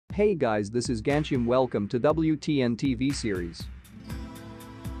Hey guys, this is Gansham. Welcome to WTN TV series.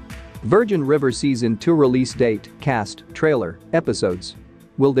 Virgin River Season 2 release date, cast, trailer, episodes.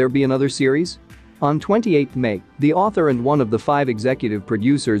 Will there be another series? On 28 May, the author and one of the 5 executive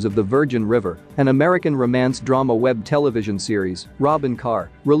producers of The Virgin River, an American romance drama web television series, Robin Carr,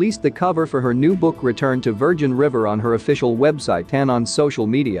 released the cover for her new book Return to Virgin River on her official website and on social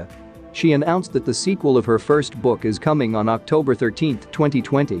media. She announced that the sequel of her first book is coming on October 13,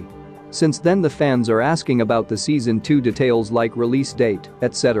 2020. Since then, the fans are asking about the Season 2 details like release date,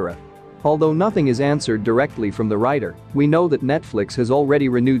 etc. Although nothing is answered directly from the writer, we know that Netflix has already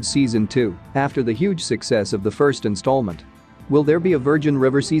renewed Season 2 after the huge success of the first installment. Will there be a Virgin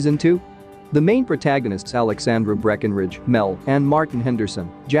River Season 2? The main protagonists Alexandra Breckenridge, Mel, and Martin Henderson,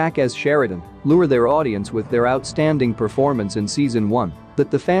 Jack as Sheridan, lure their audience with their outstanding performance in Season 1 that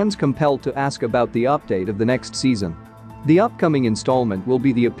the fans compelled to ask about the update of the next season. The upcoming installment will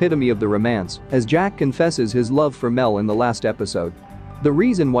be the epitome of the romance, as Jack confesses his love for Mel in the last episode. The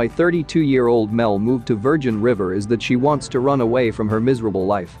reason why 32-year-old Mel moved to Virgin River is that she wants to run away from her miserable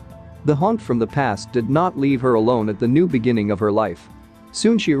life. The haunt from the past did not leave her alone at the new beginning of her life.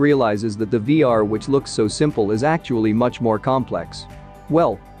 Soon she realizes that the VR, which looks so simple, is actually much more complex.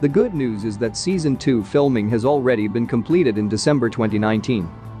 Well, the good news is that Season 2 filming has already been completed in December 2019.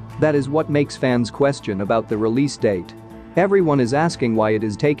 That is what makes fans question about the release date. Everyone is asking why it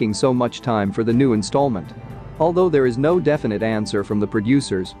is taking so much time for the new installment. Although there is no definite answer from the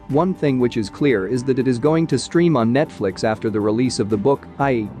producers, one thing which is clear is that it is going to stream on Netflix after the release of the book,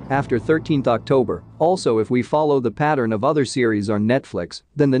 i.e., after 13th October. Also, if we follow the pattern of other series on Netflix,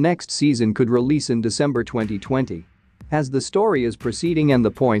 then the next season could release in December 2020. As the story is proceeding and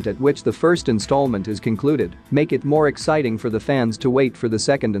the point at which the first installment is concluded make it more exciting for the fans to wait for the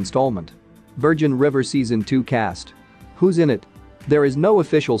second installment. Virgin River Season 2 cast. Who's in it? There is no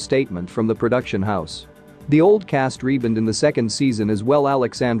official statement from the production house. The old cast rebound in the second season as well: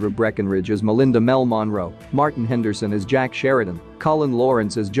 Alexandra Breckenridge as Melinda Mel Monroe, Martin Henderson as Jack Sheridan, Colin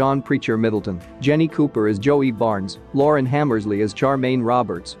Lawrence as John Preacher Middleton, Jenny Cooper as Joey Barnes, Lauren Hammersley as Charmaine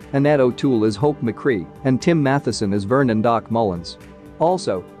Roberts, Annette O'Toole as Hope McCree, and Tim Matheson as Vernon Doc Mullins.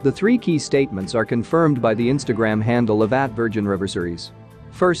 Also, the 3 key statements are confirmed by the Instagram handle of @VirginRiverSeries.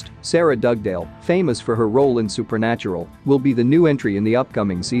 First, Sarah Dugdale, famous for her role in Supernatural, will be the new entry in the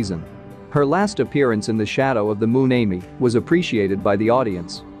upcoming season. Her last appearance in The Shadow of the Moon, Amy, was appreciated by the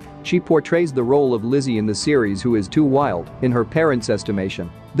audience. She portrays the role of Lizzie in the series, who is too wild, in her parents' estimation.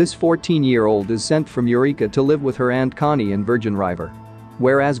 This 14-year-old is sent from Eureka to live with her Aunt Connie in Virgin River.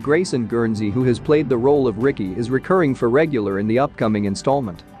 Whereas Grayson Guernsey, who has played the role of Ricky, is recurring for regular in the upcoming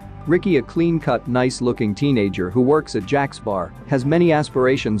installment. Ricky, a clean-cut, nice-looking teenager who works at Jack's bar, has many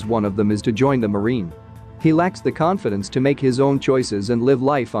aspirations. One of them is to join the Marine. He lacks the confidence to make his own choices and live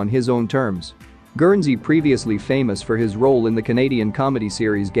life on his own terms. Guernsey, previously famous for his role in the Canadian comedy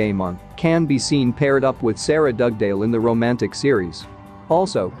series Game On, can be seen paired up with Sarah Dugdale in the romantic series.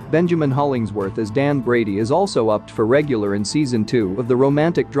 Also, Benjamin Hollingsworth as Dan Brady is also upped for regular in Season 2 of the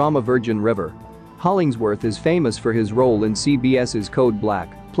romantic drama Virgin River. Hollingsworth is famous for his role in CBS's Code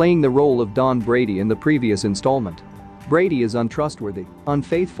Black, playing the role of Don Brady in the previous installment. Brady is untrustworthy,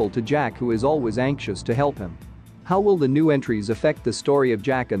 unfaithful to Jack, who is always anxious to help him. How will the new entries affect the story of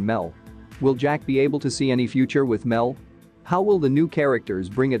Jack and Mel? Will Jack be able to see any future with Mel? How will the new characters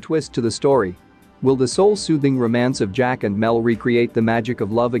bring a twist to the story? Will the soul-soothing romance of Jack and Mel recreate the magic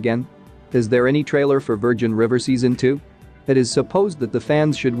of love again? Is there any trailer for Virgin River Season 2? It is supposed that the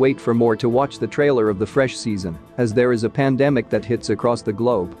fans should wait for more to watch the trailer of the fresh season, as there is a pandemic that hits across the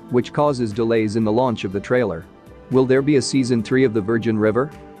globe, which causes delays in the launch of the trailer. Will there be a Season 3 of the Virgin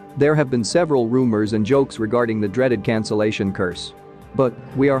River? There have been several rumors and jokes regarding the dreaded cancellation curse. But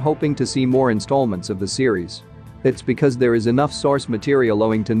we are hoping to see more installments of the series. It's because there is enough source material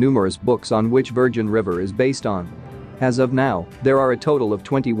owing to numerous books on which Virgin River is based on. As of now, there are a total of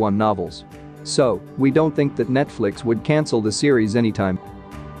 21 novels. So, we don't think that Netflix would cancel the series anytime